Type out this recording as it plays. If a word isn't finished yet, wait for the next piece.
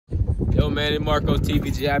man, it's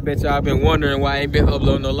MarcosTVG. I bet y'all been wondering why I ain't been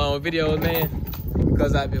uploading no long videos, man.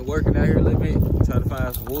 Because I've been working out here a little bit, trying to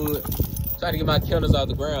find some wood. Trying to get my kennels off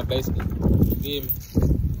the ground, basically. You feel me?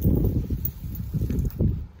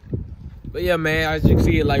 But yeah, man, as you can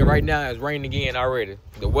see it, like right now, it's raining again already.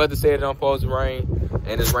 The weather said it don't supposed to rain,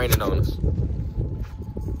 and it's raining on us.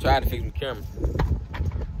 Trying to fix my camera.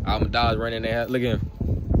 All my dogs running there. Look at him.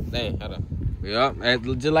 Dang, hold on. Yep,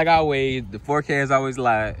 just like always, the forecast always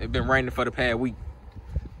lie. It's been raining for the past week.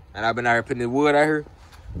 And I've been out here putting the wood out here.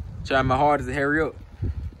 Trying my hardest to hurry up.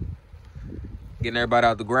 Getting everybody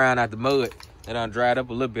out the ground, out the mud. It done dried up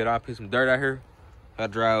a little bit. I'll put some dirt out here. I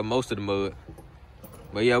dry out most of the mud.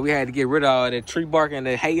 But yeah, we had to get rid of all that tree bark and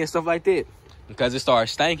the hay and stuff like that. Because it started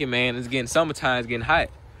stinking, man. It's getting summertime, it's getting hot.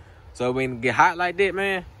 So when it get hot like that,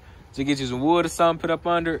 man, just get you some wood or something, put up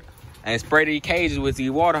under it, and spray these cages with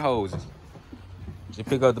these water hoses. Just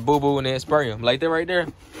pick up the boo-boo and then spray them. Like that right there.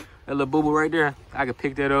 That little boo-boo right there. I can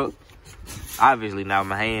pick that up. Obviously not with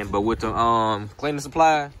my hand, but with the cleaning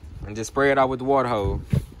supply. And just spray it out with the water hose.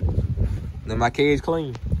 Then my cage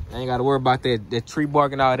clean. I ain't got to worry about that tree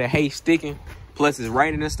bark and all that hay sticking. Plus it's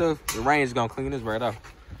raining and stuff. The rain is going to clean this right off.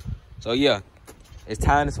 So yeah. It's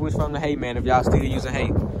time to switch from the hay, man. If y'all still using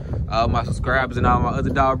hay. All my subscribers and all my other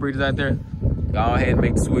dog breeders out there. Go ahead and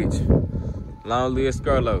make the switch. Long live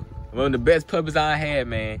Scarlo. One of the best puppies I had,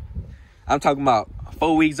 man. I'm talking about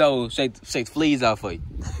 4 weeks old, shake fleas off for you.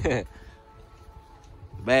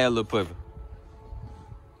 Bad little puppy.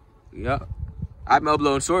 Yup. I've been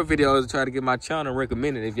uploading short videos to try to get my channel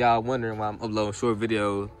recommended. If y'all wondering why I'm uploading short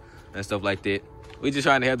videos and stuff like that. We just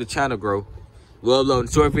trying to have the channel grow. We're uploading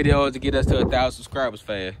short videos to get us to 1,000 subscribers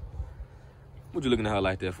fast. What you looking at her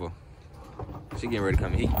like that for? She getting ready to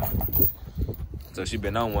come and heat. So she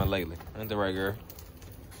been on one lately. Ain't that right, girl?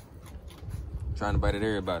 Trying to bite at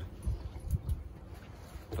everybody.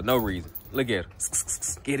 For no reason. Look at her.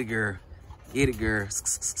 Get it, girl. Get it, girl.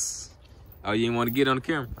 Oh, you didn't want to get on the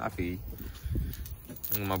camera? I feel you.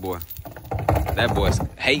 Look at my boy. That boy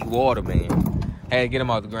hate water, man. Had to get him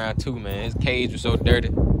off the ground too, man. His cage was so dirty.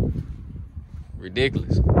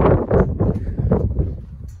 Ridiculous.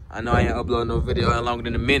 I know I ain't uploading no video in longer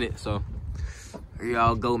than a minute, so here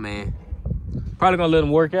y'all go, man. Probably gonna let him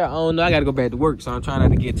work out. I don't know. I gotta go back to work, so I'm trying not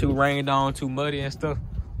to get too rained on, too muddy and stuff,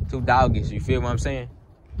 too doggish. You feel what I'm saying?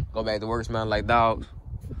 Go back to work smelling like dogs.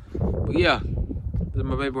 But yeah, this is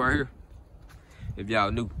my baby right here. If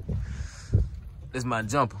y'all knew, this is my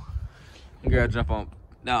jumper. Girl, jump on.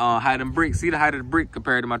 Now, height of brick. See the height of the brick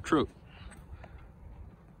compared to my truck.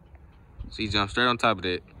 She jumped straight on top of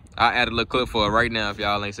that. I'll add a little clip for her right now if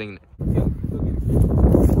y'all ain't seen it.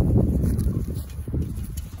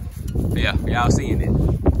 Yeah, y'all seeing it.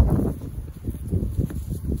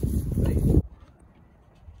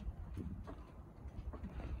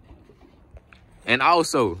 And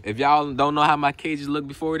also, if y'all don't know how my cages look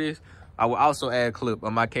before this, I will also add a clip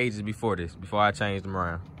of my cages before this, before I change them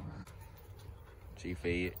around. She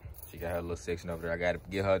fed. She got her little section over there. I got to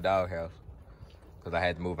get her a doghouse because I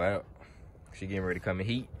had to move her out. She getting ready to come and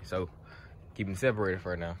heat, so keep them separated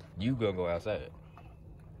for now. You gonna go outside.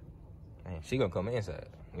 Man, she gonna come inside.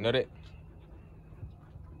 You know that?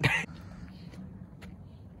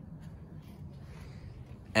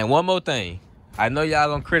 And one more thing. I know y'all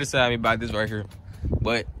gonna criticize me about this right here,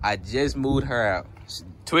 but I just moved her out.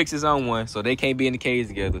 Twix is on one, so they can't be in the cage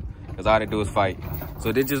together because all they do is fight.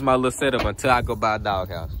 So this is just my little setup until I go buy a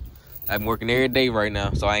doghouse. I'm working every day right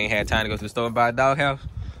now, so I ain't had time to go to the store and buy a doghouse,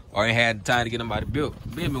 or ain't had time to get nobody built.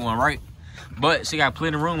 Build me one, right? But she got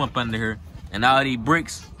plenty of room up under here, and all these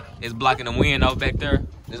bricks is blocking the wind out back there.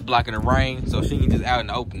 It's blocking the rain, so she can just out in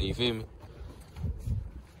the open, you feel me?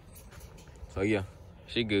 So yeah,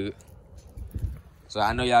 she good. So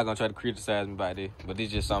I know y'all gonna try to criticize me about this, but this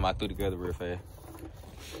is just something I threw together real fast.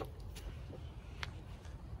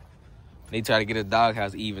 They try to get a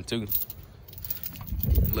doghouse even too.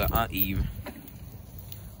 A little uneven.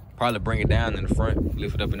 Probably bring it down in the front,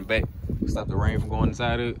 lift it up in the back, stop the rain from going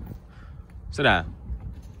inside of it. Sit down.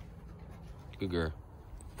 Good girl.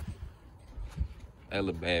 That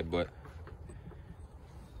look bad, but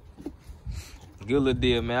good little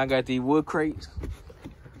deal, man. I got these wood crates.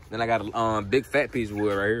 Then I got a big fat piece of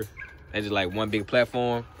wood right here. That's just like one big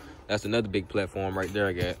platform. That's another big platform right there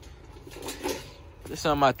I got. This is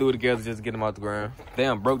something I threw together just to get them off the ground.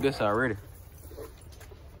 Damn, broke this already.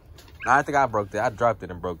 Nah, I think I broke that. I dropped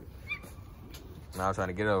it and broke it. Now I'm trying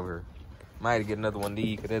to get it over here. Might have to get another one of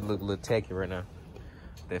these because that look a little tacky right now.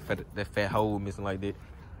 That fat hole missing like that.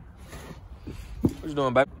 What you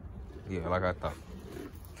doing, baby? Yeah, like I thought.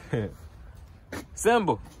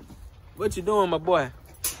 Symbol, what you doing, my boy?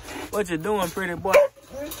 What you doing, pretty boy?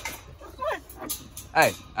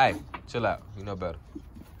 Hey, chill out. You know better.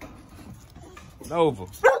 Nova,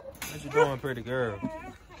 what you doing, pretty girl?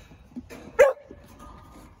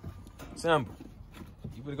 Simba,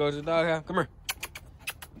 you better go to the doghouse. Come here.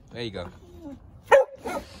 There you go.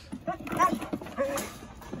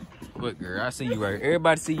 Good girl. I see you right here.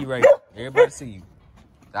 Everybody see you right here. Everybody see you.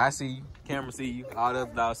 I see you. Camera see you. All the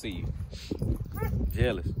other dogs see you.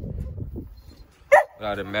 Jealous. With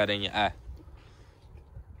all the matter in your eye.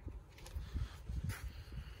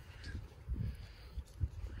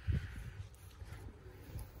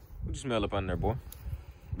 What you smell up under there, boy?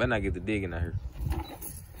 Better not get the digging out here.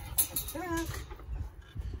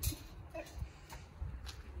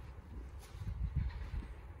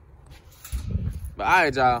 But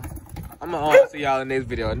alright, y'all. I'm gonna see y'all in the next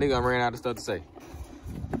video. A nigga ran out of stuff to say.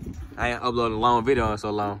 I ain't uploading a long video in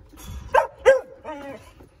so long.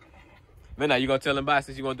 But now you gonna tell him bye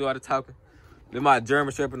since you gonna do all the talking? This my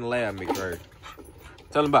German Shepherd in the lab mix right here.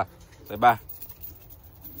 Tell him bye. Say bye.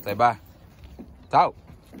 Say bye. Talk.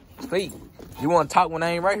 Speak. You wanna talk when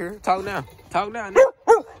I ain't right here? Talk now. Talk now,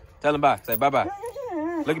 nigga. Tell him bye. Say bye-bye.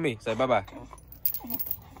 Look at me. Say bye-bye.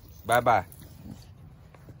 Bye-bye.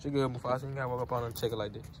 She good, Mufasa. You gotta walk up on her and check it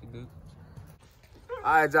like this. She good.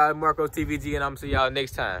 Alright, y'all. MarcosTVG, and I'm gonna see y'all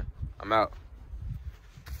next time. I'm out.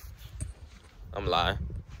 I'm lying.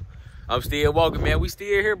 I'm still walking, man. We still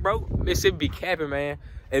here, bro. Mississippi be capping, man.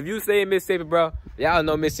 If you say Mississippi, bro, y'all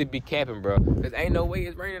know Mississippi be capping, bro. Cause ain't no way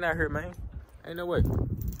it's raining out here, man. Ain't no way.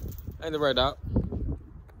 Ain't the right, dog.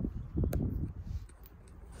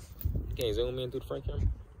 You can't zoom in through the front camera.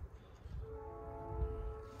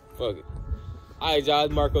 Fuck it. Alright, y'all.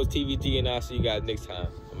 MarcosTVG, and I'll see you guys next time.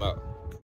 I'm out.